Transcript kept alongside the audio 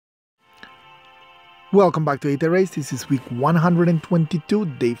Welcome back to Aether Race. This is week 122,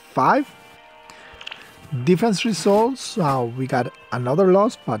 day 5. Defense results, we got another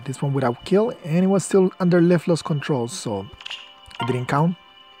loss, but this one without kill, and it was still under left loss control, so it didn't count.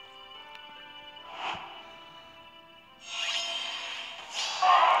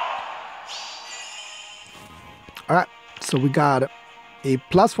 Alright, so we got a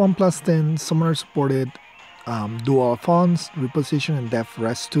 +1/+10 summoner supported dual Alphonse, reposition, and def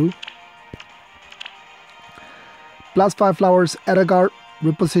rest 2. +5 flowers, Aether,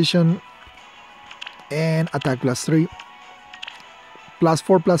 reposition, and attack +3.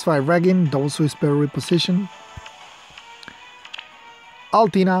 +4/+5 Regin, double Swiss spell reposition.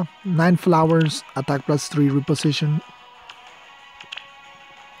 Altina, 9 flowers, attack +3 reposition.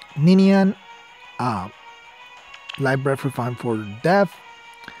 Ninian, light breath refine for def.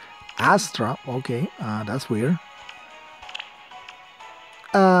 Astra, okay, that's weird.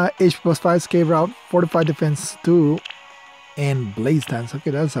 H+5 escape route, fortified defense 2, and blaze dance. Okay,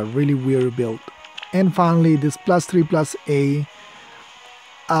 that's a really weird build. And finally, this +3/+A.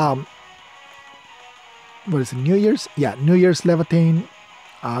 What is it? New Year's? Yeah, New Year's Levitain.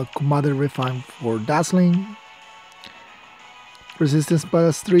 Commander refine for dazzling. Resistance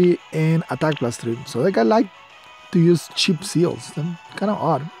 +3 and attack +3. So they got like to use cheap seals. Kind of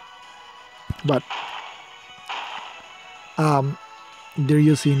odd, but they're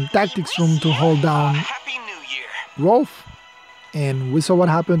using Tactics Room to hold down Rolf, and we saw what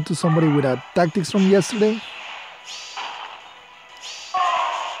happened to somebody with a Tactics Room yesterday.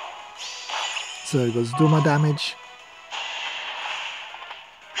 So it goes Duma damage.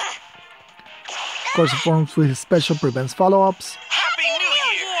 Course of Forms with his special prevents follow-ups.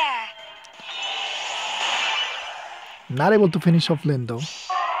 Not able to finish off Lindo.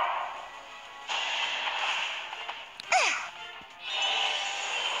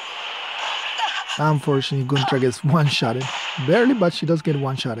 Unfortunately, Guntra gets one-shotted. Barely, but she does get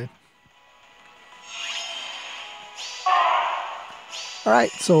one-shotted.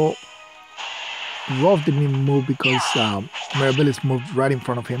 Alright, so Rolf didn't move because Mirabilis moved right in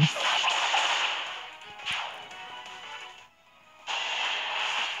front of him.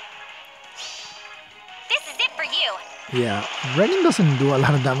 This is it for you. Yeah, Regin doesn't do a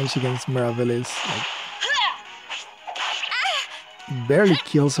lot of damage against Mirabilis. Like, barely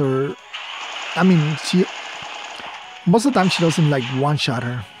kills her. I mean, most of the time she doesn't like one-shot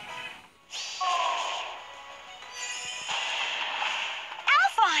her.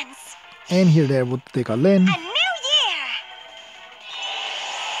 Alphonse! And here they're able to take a Lin. A new year!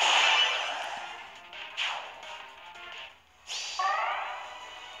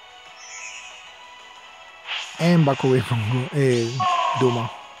 And back away from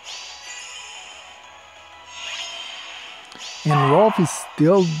Duma. And Rolf is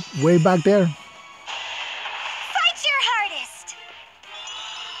still way back there. Fight your hardest!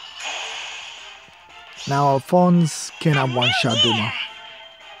 Now Alphonse cannot one-shot Duma.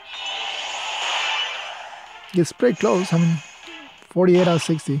 It's pretty close. I mean, 48 out of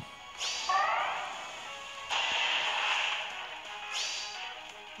 60.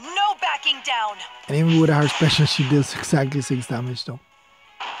 No backing down! And even with her special, she deals exactly 6 damage though.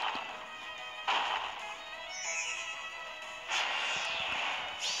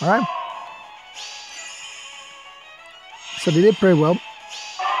 Alright. So they did pretty well.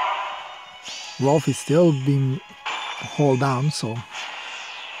 Rolf is still being held down, so.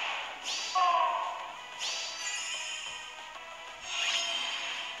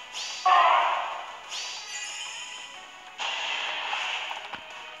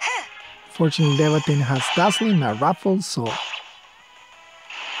 Fortunately, Levitain has dazzling, not raffle, so.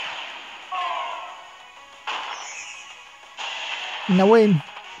 In a way,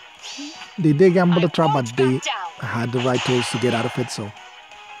 they did gamble the trap, but they had the right tools to get out of it, so.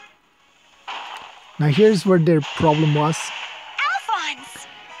 Now here's where their problem was. Alphonse!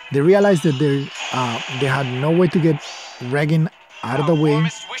 They realized that they had no way to get Regin out of the way.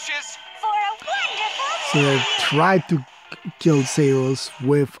 So they tried to kill Zeros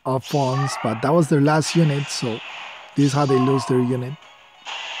with Alphonse, but that was their last unit, so this is how they lose their unit.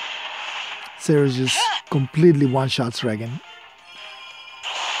 Zeros just completely one-shots Regin.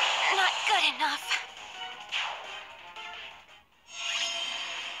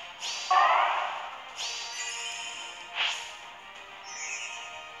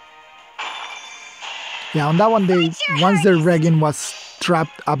 Yeah, on that one, once their Regin was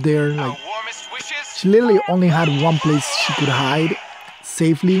trapped up there, like, she literally only had one place she could hide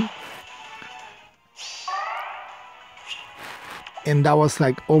safely. And that was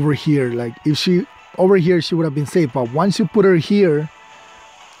like over here. Like, if she over here, she would have been safe. But once you put her here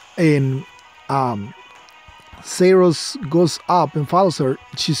in Saros goes up and follows her,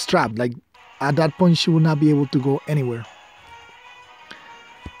 she's trapped. Like at that point, she will not be able to go anywhere.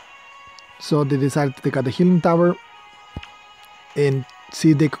 So they decided to take out the healing tower and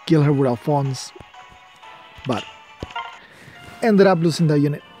see if they could kill her with Alphonse, but ended up losing that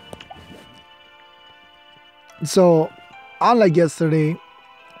unit. So unlike yesterday,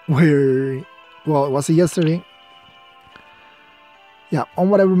 where, well, was it yesterday? Yeah, on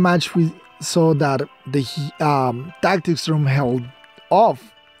whatever match we saw that the tactics room held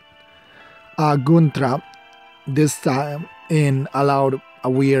off Guntra this time and allowed a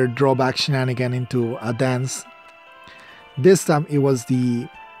weird drawback shenanigan into a dance. This time it was the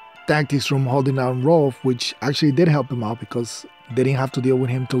tactics room holding down Rolf, which actually did help him out because they didn't have to deal with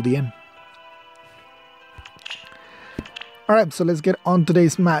him till the end. Alright, so let's get on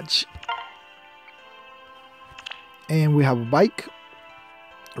today's match. And we have a bike,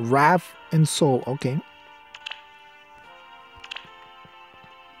 Raph, and Soul. Okay.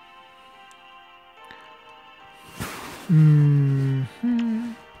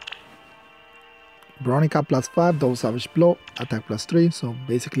 Veronica +5, double savage blow, attack +3, so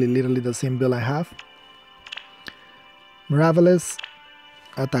basically literally the same build I have. Miraculous,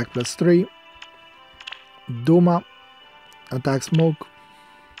 attack +3. Duma, attack smoke.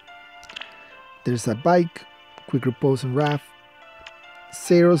 There's that bike, quick repose and Raph.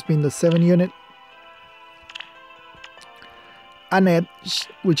 Saros being the 7 unit. Annette,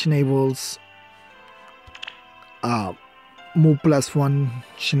 which enables move +1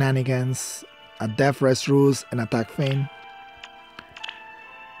 shenanigans, a death rest ruse, and attack feign.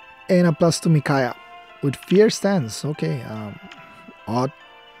 And a +2 Micaiah with fear stance. Okay, odd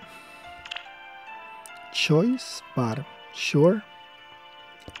choice, but sure.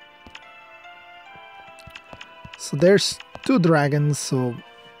 So there's 2 dragons, so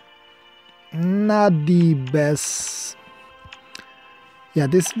not the best. Yeah,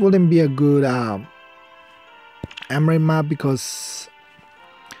 this wouldn't be a good Emerald map because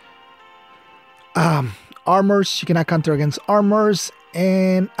armors, she cannot counter against armors,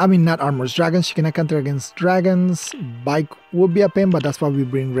 and I mean not armors, dragons, she cannot counter against dragons. Bike would be a pain, but that's why we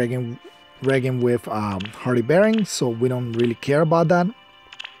bring Regan with Hardy Bearing, so we don't really care about that.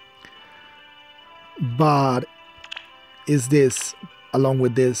 But is this, along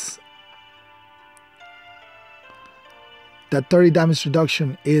with this, that 30 damage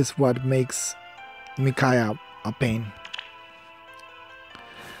reduction is what makes Micaiah a pain.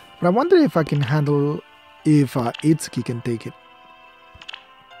 But I wonder if I can handle, if Itsuki can take it.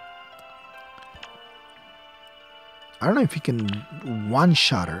 I don't know if he can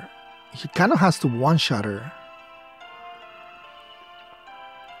one-shot her. He kind of has to one-shot her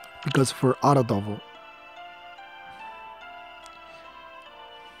because for auto double.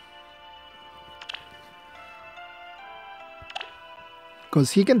 Because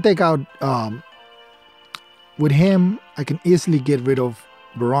he can take out, with him, I can easily get rid of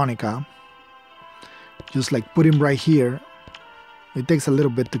Veronica. Just like put him right here. It takes a little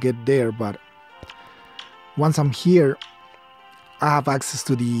bit to get there, but once I'm here, I have access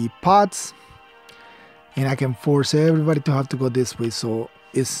to the pots. And I can force everybody to have to go this way. So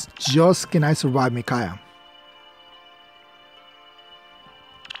it's just, can I survive Micaiah?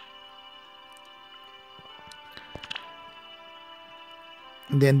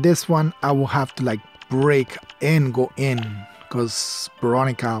 Then this one I will have to like break and go in because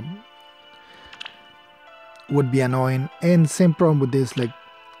Veronica would be annoying. And same problem with this, like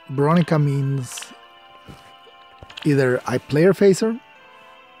Veronica means either I play her phaser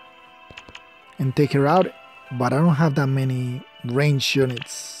and take her out, but I don't have that many range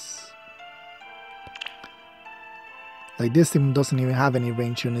units. Like this team doesn't even have any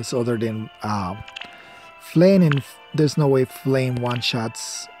range units other than Flame, and there's no way Flame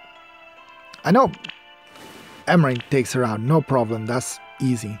one-shots. I know Emery takes her out, no problem, that's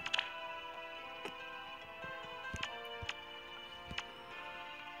easy.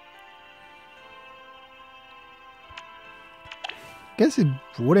 Guess it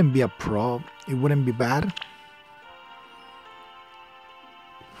wouldn't be a pro, it wouldn't be bad.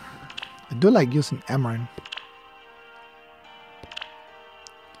 I do like using Emery.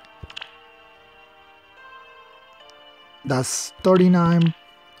 That's 39,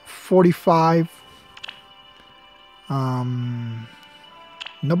 45.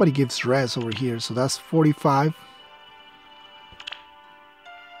 Nobody gives res over here, so that's 45.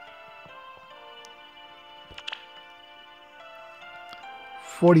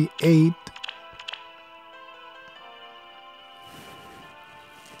 48.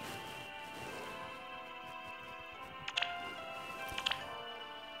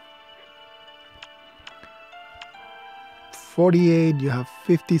 48, you have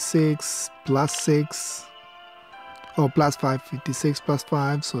 56 plus 6. Oh, plus 5, 56 plus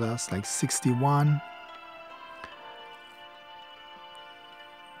 5, so that's like 61.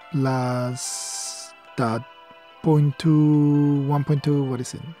 Plus that 0.2, 1.2, what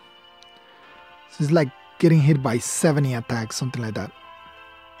is it? So it's like getting hit by 70 attacks, something like that.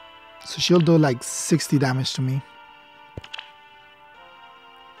 So she'll do like 60 damage to me.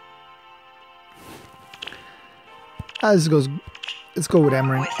 Let's go with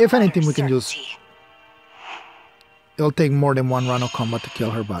Emery. If anything, we can just... It'll take more than one round of combat to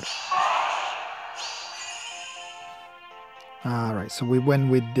kill her, but... Alright, so we went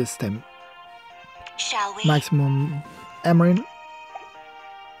with this time. Shall we? Maximum Emery.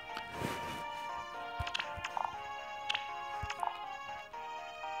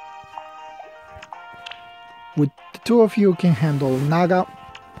 With the two of you can handle Naga.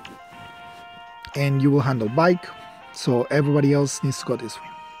 And you will handle Bike. So everybody else needs to go this way.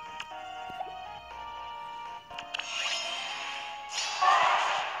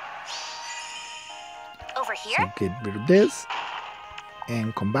 Over here? So get rid of this.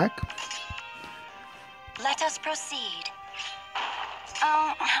 And come back. Let us proceed.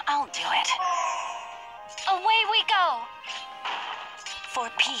 Oh, I'll do it. Away we go! For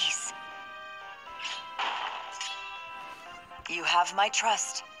peace. You have my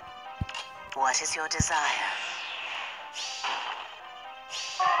trust. What is your desire?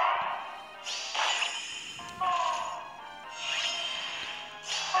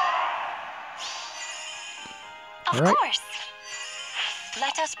 Of All right. course.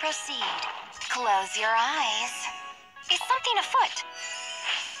 Let us proceed. Close your eyes. Is something afoot?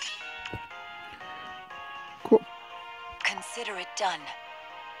 Cool. Consider it done.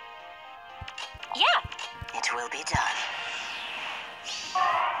 Yeah. It will be done.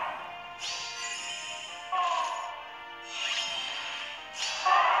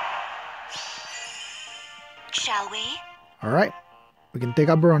 Shall we? Alright. We can take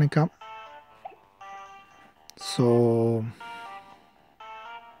out Veronica. So...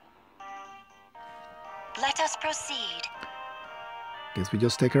 Let us proceed. guess we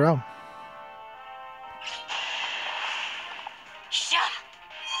just take her out. Sha.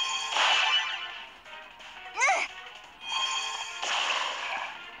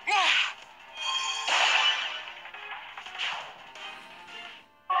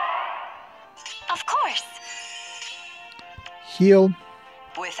 Of course. Heal.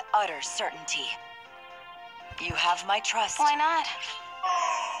 With utter certainty. You have my trust. Why not?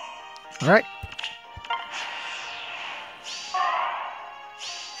 Alright.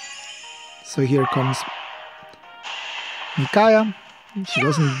 So here comes Mikaya. She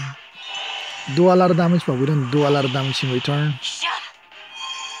doesn't do a lot of damage, but we don't do a lot of damage in return. Sha.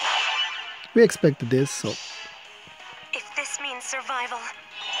 We expected this, so... If this means survival.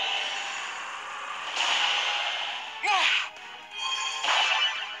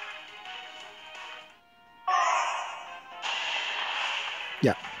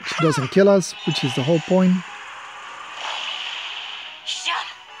 yeah, she doesn't kill us, which is the whole point. Sha.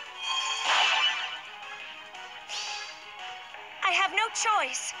 I have no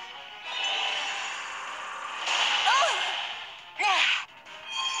choice.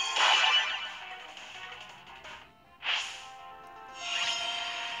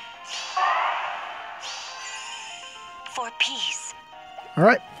 For peace.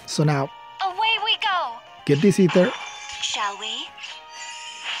 Alright, so now, Away we go. get this Aether, Shall we?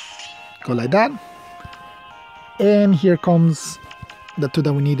 go like that. And here comes the two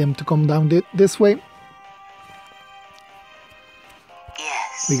that we need them to come down this way.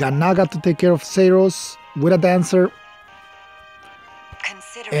 Yes. We got Naga to take care of Zeros with a dancer.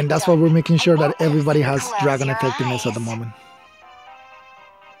 Consider And it that's why done. we're making sure that everybody has Close dragon your effectiveness at the eyes. moment.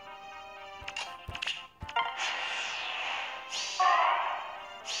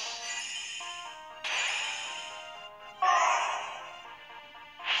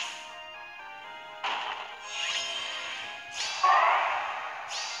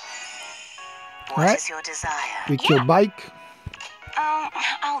 What Alright. is your desire? We kill Bike.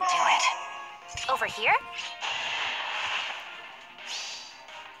 I'll do it. Over here?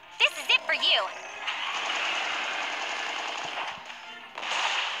 This is it for you.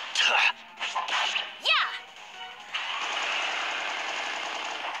 Yeah.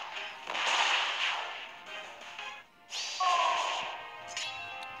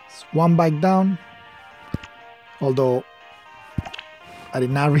 It's one Bike down. Although I did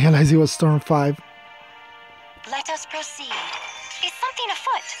not realize it was turn 5. Let us proceed. Is something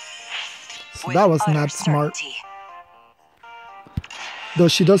afoot? So With that was utter not smart. certainty. Though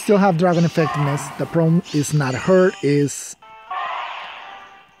she does still have dragon effectiveness. The problem is not her, is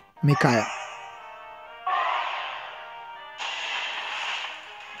Micaiah.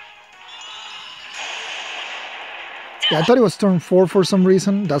 Yeah, I thought it was turn 4 for some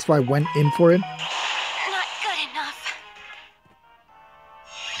reason. That's why I went in for it. Not good enough.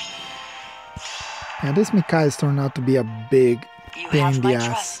 Yeah, this Micaiah's turned out to be a big You pain have in my the ass.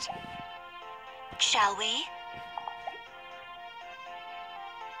 trust. Shall we?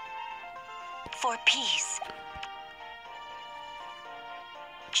 For peace.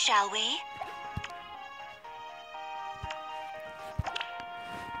 Shall we?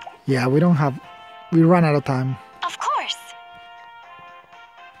 Yeah, we run out of time. Of course.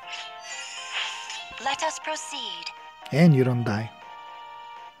 Let us proceed. And you don't die.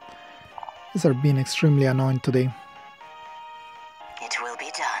 These are being extremely annoying today. It will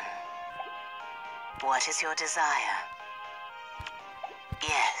be done. What is your desire?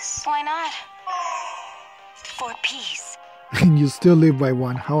 Yes. Why not? For peace. And you still live by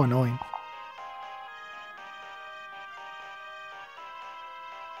 1. How annoying.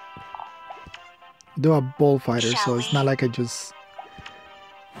 Do a bullfighter, so it's not like I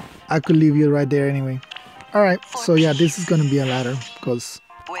could leave you right there anyway. Alright, so yeah, this is gonna be a ladder, because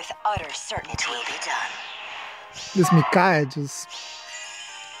With utter certainty. It will be done. this Micaiah just...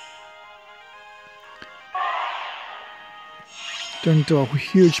 turned into a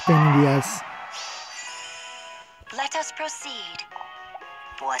huge pain in the ass. Let us proceed.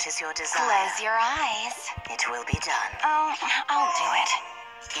 What is your desire? Close your eyes. It will be done. Oh, I'll do it.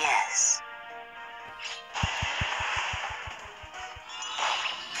 Yes.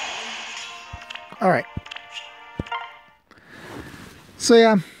 Alright. So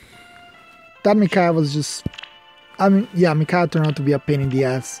yeah, that Micaiah was just... I mean, yeah, Micaiah turned out to be a pain in the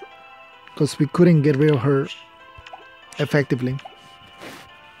ass, because we couldn't get rid of her effectively.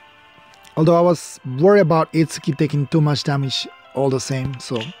 Although I was worried about Itsuki taking too much damage all the same,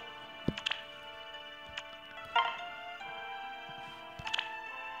 so...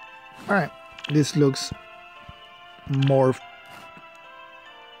 Alright, this looks more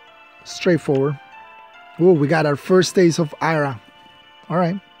straightforward. Oh, we got our first taste of Ira.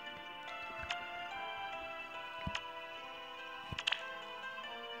 Alright.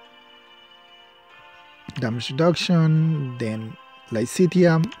 Damage reduction, then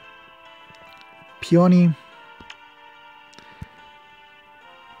Lycitia, Peony.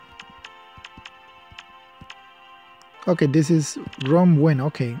 Okay, this is Rom Win,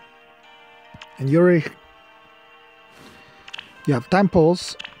 okay. And you have Time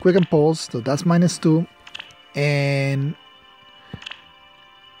Pulse, Quicken Pulse, so that's -2. And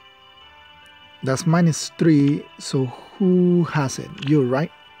that's -3, so who has it? You,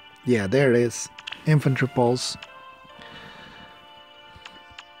 right? Yeah, there it is. Infantry Pulse.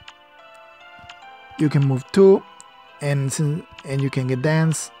 You can move 2, and you can get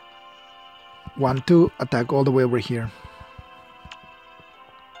Dance. 1, 2, attack all the way over here.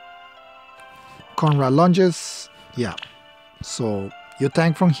 Conrad lunges, yeah. So you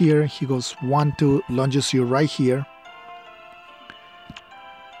tank from here, he goes 1, 2, lunges you right here.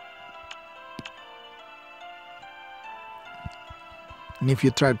 And if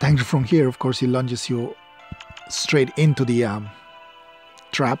you try to tank from here, of course he lunges you straight into the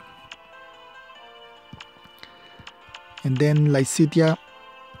trap. And then Lycitia,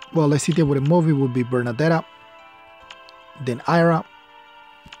 well, Lycitia wouldn't move, it would be Bernadetta, then Ira,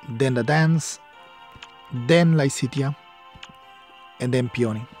 then the Dance, then Lycitia, and then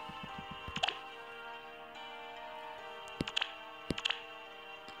Peony.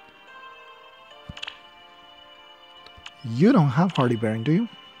 You don't have Hardy Bearing, do you?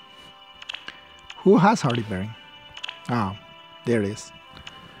 Who has Hardy Bearing? Ah, there it is.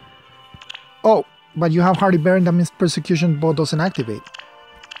 Oh, but you have Hardy Bearing, that means Persecution Bow doesn't activate.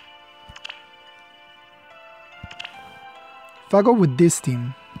 If I go with this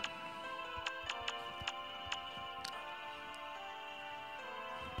team,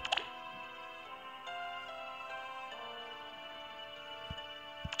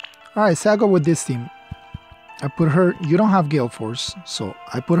 alright, so I go with this team. I put her, you don't have Gale Force, so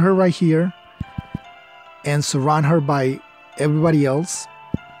I put her right here and surround her by everybody else.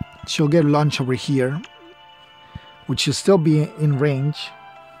 She'll get launched over here, which should still be in range.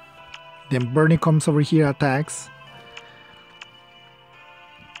 Then Bernie comes over here, attacks.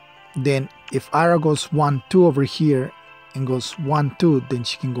 Then if Ira goes 1, 2 over here and goes 1, 2, then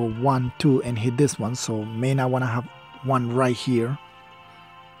she can go 1, 2 and hit this one. So may not want to have one right here.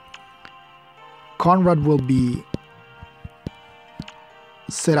 Conrad will be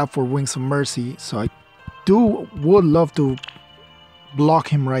set up for Wings of Mercy, so I would love to block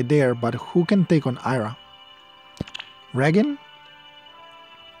him right there, but who can take on Ira? Regan?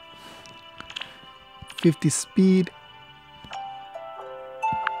 50 speed,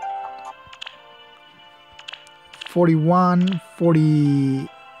 41,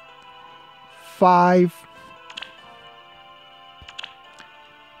 45,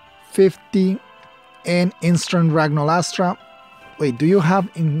 50, and instant Ragnalastra. Wait, do you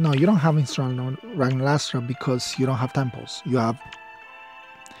have... no, you don't have instant Ragnalastra because you don't have temples.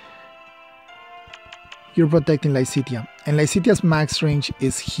 You're protecting Lycitia. And Lycitia's max range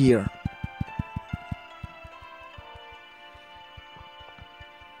is here.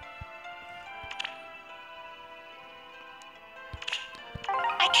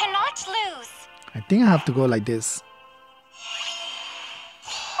 I cannot lose. I think I have to go like this.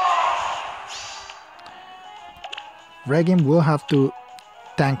 Regan will have to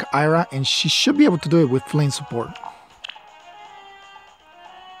tank Ira, and she should be able to do it with flame support.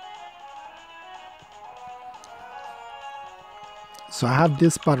 So I have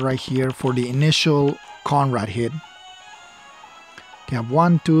this spot right here for the initial Conrad hit. Okay, I have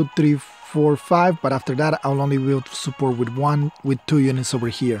 1, 2, 3, 4, 5, but after that I'll only be able to support with 2 units over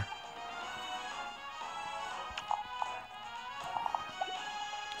here.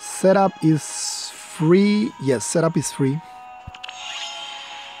 Setup is free. Yes, setup is free.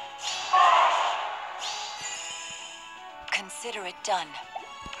 Consider it done.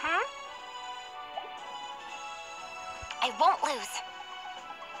 Huh? I won't lose.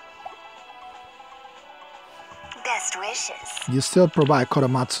 Best wishes. You still provide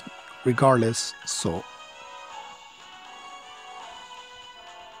Korematsu regardless, so...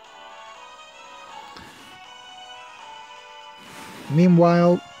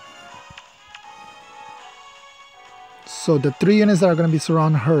 Meanwhile... So the 3 units that are going to be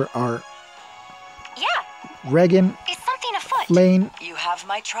surrounding her are... Yeah. Regan, Is something afoot? Flame, You have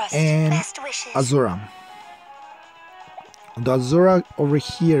my trust. and Best wishes. Azura. The Azura over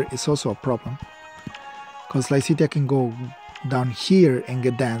here is also a problem, because Lycitia can go down here and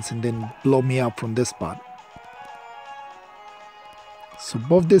get dance and then blow me up from this spot. So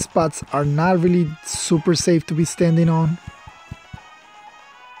both these spots are not really super safe to be standing on.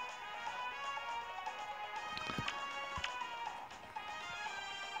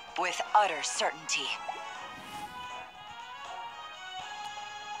 With utter certainty.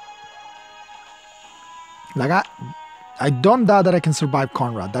 Like I don't doubt that I can survive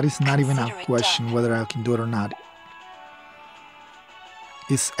Conrad. That is not even a Consider it question done. whether I can do it or not.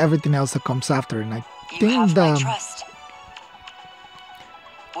 It's everything else that comes after, and I You think have my the... trust.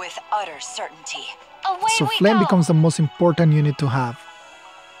 With utter certainty. Away So we Flame go. becomes the most important unit to have.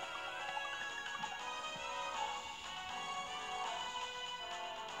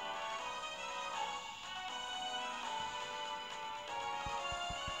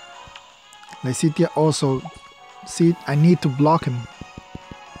 Lycitia also... See, I need to block him.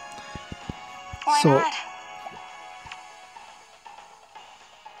 Why So... not?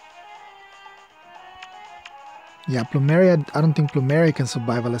 Yeah, Plumeria, I don't think Plumeria can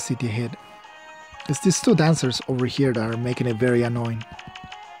survive a Lycitia hit. It's these 2 dancers over here that are making it very annoying.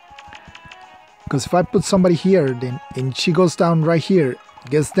 Because if I put somebody here, then and she goes down right here,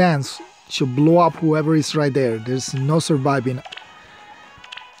 gets dance, she'll blow up whoever is right there. There's no surviving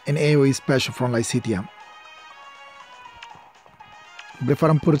an AoE special from Lycitia. But if I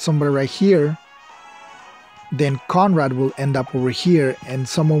don't put somebody right here, then Conrad will end up over here, and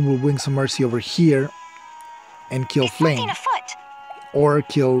someone will wing some mercy over here and kill Is Flame, something afoot? or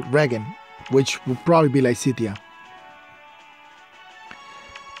kill Regan, which will probably be Lycitia.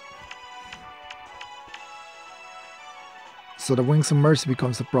 So the Wings of Mercy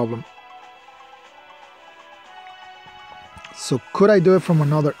becomes a problem. So could I do it from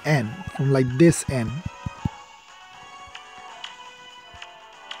another end, from like this end,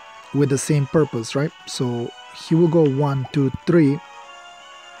 with the same purpose, right? So he will go 1, 2, 3,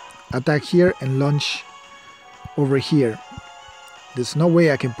 attack here and launch over here. There's no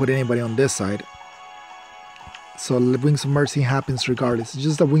way I can put anybody on this side. So the Wings of Mercy happens regardless. It's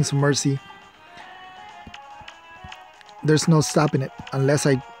just the Wings of Mercy. There's no stopping it unless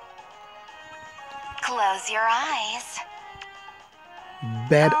I Close your eyes.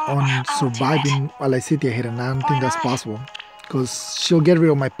 bet Oh, on I'll do surviving a Lycitia hit, and I don't Why think that's not? possible. Because she'll get rid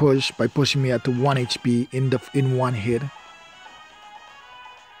of my push by pushing me at to 1 HP in one hit.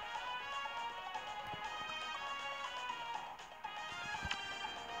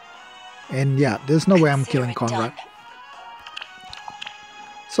 And yeah, there's no way I'm Consider killing it Conrad. done.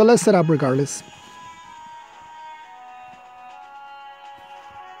 So let's set up regardless.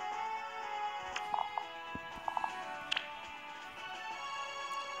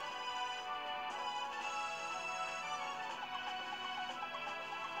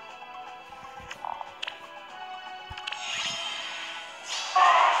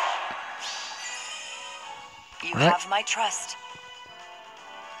 You All right. have my trust.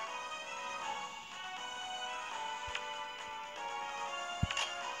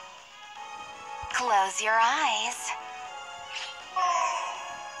 Close your eyes.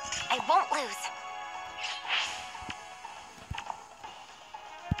 I won't lose.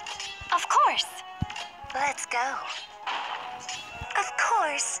 Of course. Let's go. Of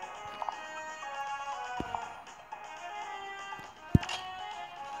course.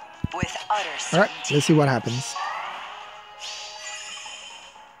 With utter All right, certainty. let's see what happens.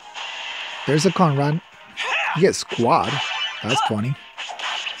 There's a Conrad. You get squad. That's funny.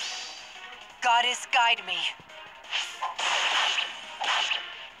 Goddess, guide me.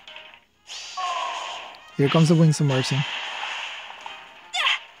 Here comes the Wings of Mercy.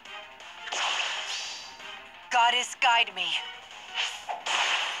 Goddess, guide me.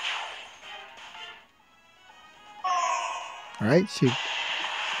 All right,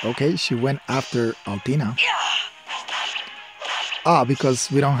 she went after Altina. Ah,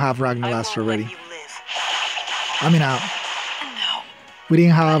 because we don't have I Ragnarast won't already. let you live. I mean, No. we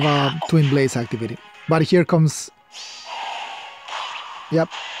didn't have Twin Blades activated. But here comes... Yep.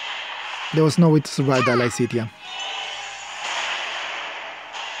 There was no way to survive that Lycitia.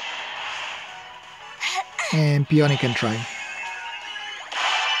 And Peony can try.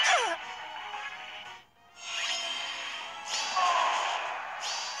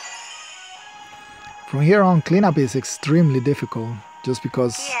 From here on, cleanup is extremely difficult. Just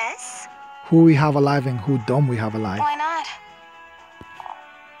because Yes. who we have alive and who don't we have alive. Why not?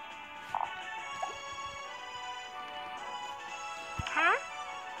 Huh?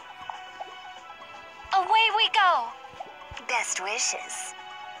 Away we go. Best wishes.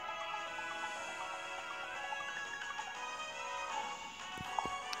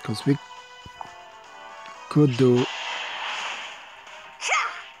 Because we could do...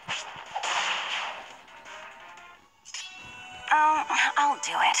 I'll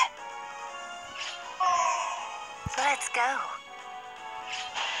do it. Let's go.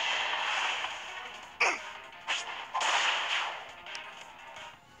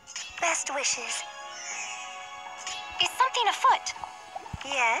 Best wishes. Is something afoot?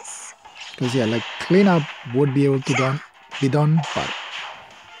 Yes. Because yeah, like cleanup would be able to be done, but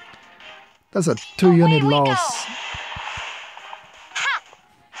that's a 2-unit we go. loss. Ha!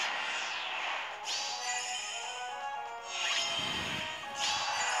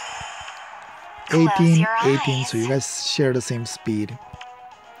 18, your 18, eyes. so you guys share the same speed.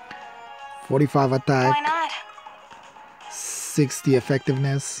 45 Why attack, not? 60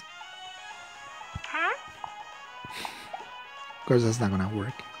 effectiveness. Huh? Of course, that's not gonna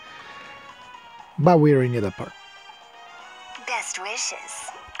work. But we already knew that part. Best wishes.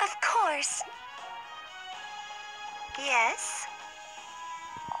 Of course. Yes.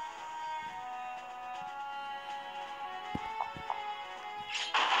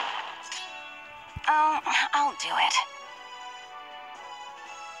 I'll do it.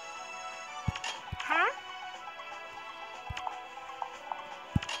 Huh?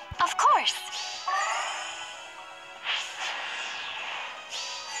 Of course.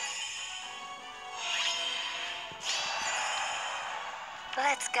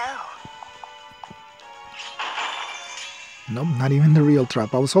 Let's go. Nope, not even the real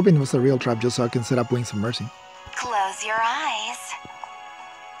trap. I was hoping it was the real trap just so I can set up Wings of Mercy. Close your eyes.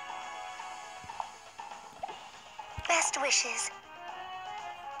 Best wishes.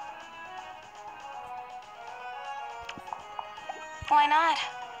 Why not?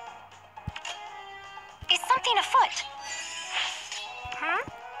 Is something afoot? Huh?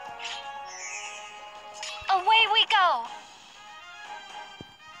 Away we go.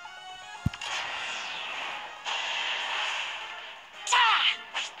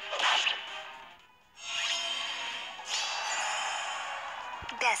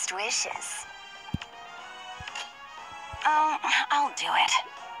 Best wishes. I'll do it.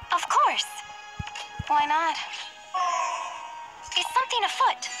 Of course. Why not? Is something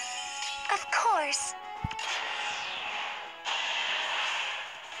afoot? Of course.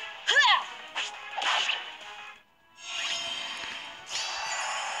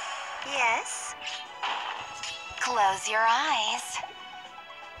 Yes. Close your eyes.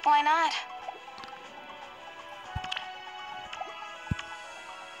 Why not?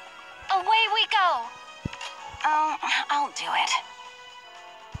 Away we go. I'll do it.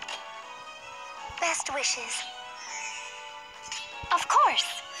 Best wishes. Of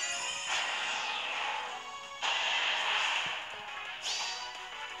course.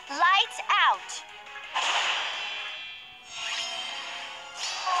 Lights out.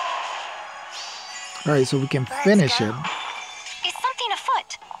 Alright, so we can Let's finish go. it. Is something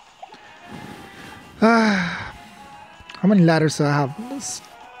afoot? How many ladders do I have?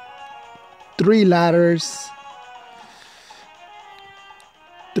 3 ladders.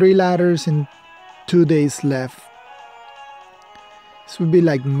 3 ladders and 2 days left. This would be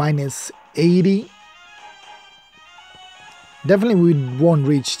like minus 80. Definitely we won't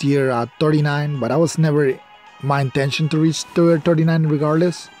reach tier 39, but that was never my intention to reach tier 39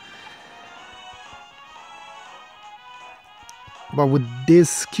 regardless. But with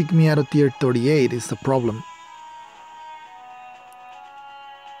this kick me out of tier 38 is the problem.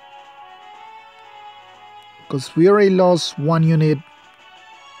 Because we already lost 1 unit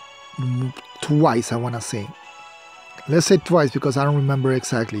twice, I want to say. Let's say twice because I don't remember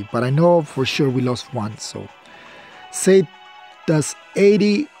exactly, but I know for sure we lost once. So say that's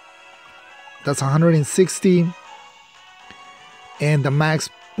 80, that's 160, and the max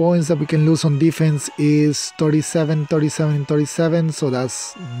points that we can lose on defense is 37, 37, and 37. So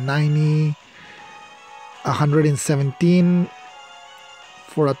that's 90, 117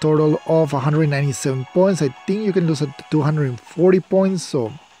 for a total of 197 points. I think you can lose at 240 points.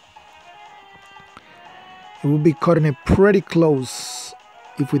 So it will be cutting it pretty close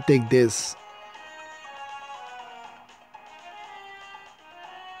if we take this.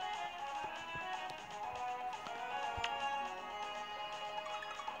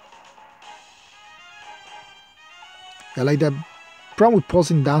 I like that. Problem with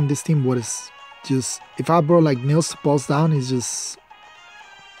pulsing down this team was just, if I brought like nails to pulse down, it's just,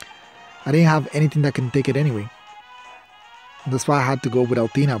 I didn't have anything that can take it anyway. That's why I had to go with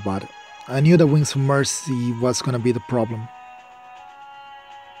Altina, but I knew the Wings of Mercy was going to be the problem.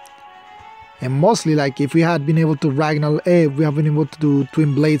 And mostly, like, if we had been able to Ragnar, we have been able to do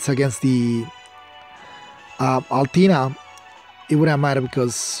Twin Blades against the Altina, it wouldn't matter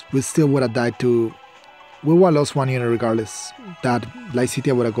because we still would have died to, we would have lost 1 unit regardless. That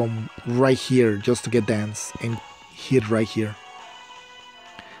Lycitia would have gone right here just to get dance and hit right here.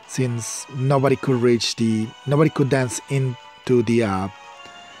 Since nobody could reach the, nobody could dance into the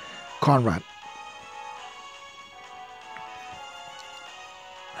Conrad.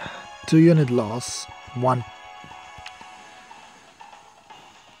 2 unit loss, 1.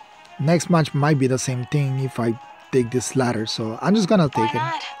 Next match might be the same thing if I take this ladder, so I'm just gonna take it.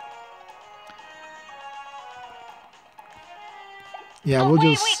 Yeah,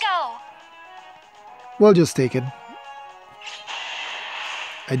 we'll just take it.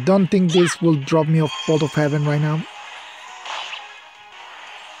 I don't think this will drop me off Bolt of Heaven right now.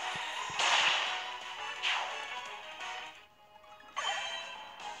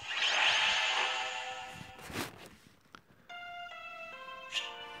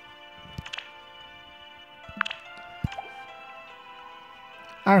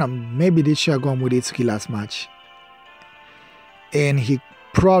 I don't know, maybe they should have gone with Itsuki last match. And he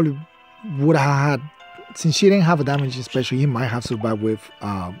probably would have had, since she didn't have a damage special, he might have survived with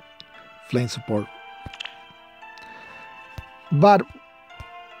flame support. But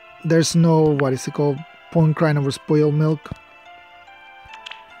there's no, what is it called, point crying over spoiled milk.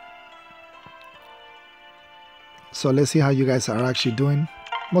 So let's see how you guys are actually doing.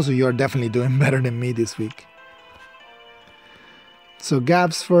 Most of you are definitely doing better than me this week. So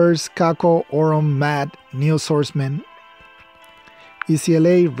Gabs first, Kako, Orum, Matt, Neo Swordsman,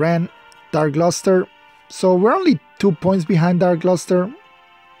 ECLA, Ren, Dark Luster. So we're only 2 points behind Dark Luster.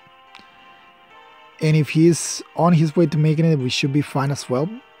 And if he's on his way to making it, we should be fine as well.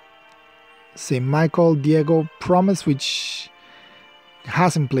 St. Michael, Diego, Promise, which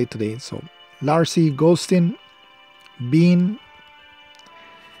hasn't played today. So Larcy, Ghostin, Bean,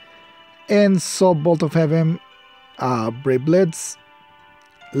 and so Bolt of Heaven, Brave Blitz,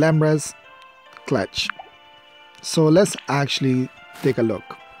 Lemres, Clutch. So let's actually take a look.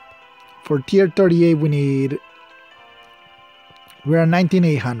 For tier 38 we're at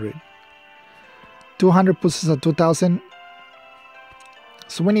 19,800. 200 puts us at 2,000.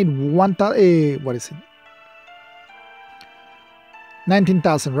 So we need 1,000, what is it?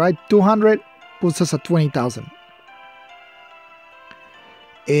 19,000, right? 200 puts us at 20,000.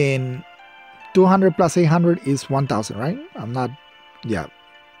 And 200 plus 800 is 1,000, right? I'm not, yeah.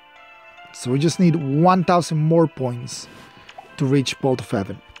 So we just need 1,000 more points to reach Bolt of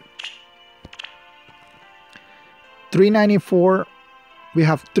Heaven. 394. We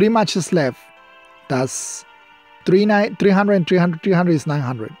have 3 matches left. That's 300 and 300. 300 is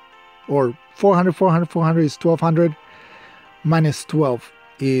 900. Or 400, 400, 400 is 1,200. Minus 12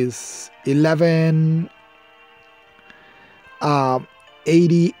 is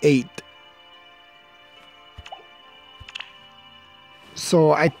 1188.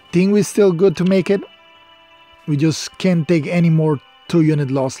 So I think we're still good to make it. We just can't take any more 2 unit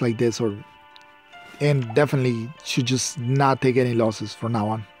loss like this, or and definitely should just not take any losses from now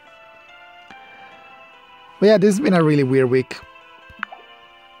on. But yeah, this has been a really weird week.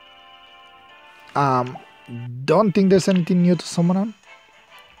 Don't think there's anything new to summon on.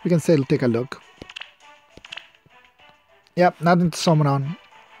 We can still take a look. Yep, nothing to summon on.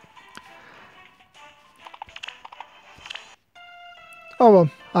 Oh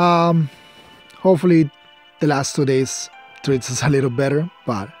well, hopefully the last 2 days treats us a little better.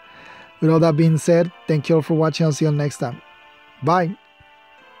 But with all that being said, thank you all for watching. I'll see you all next time. Bye.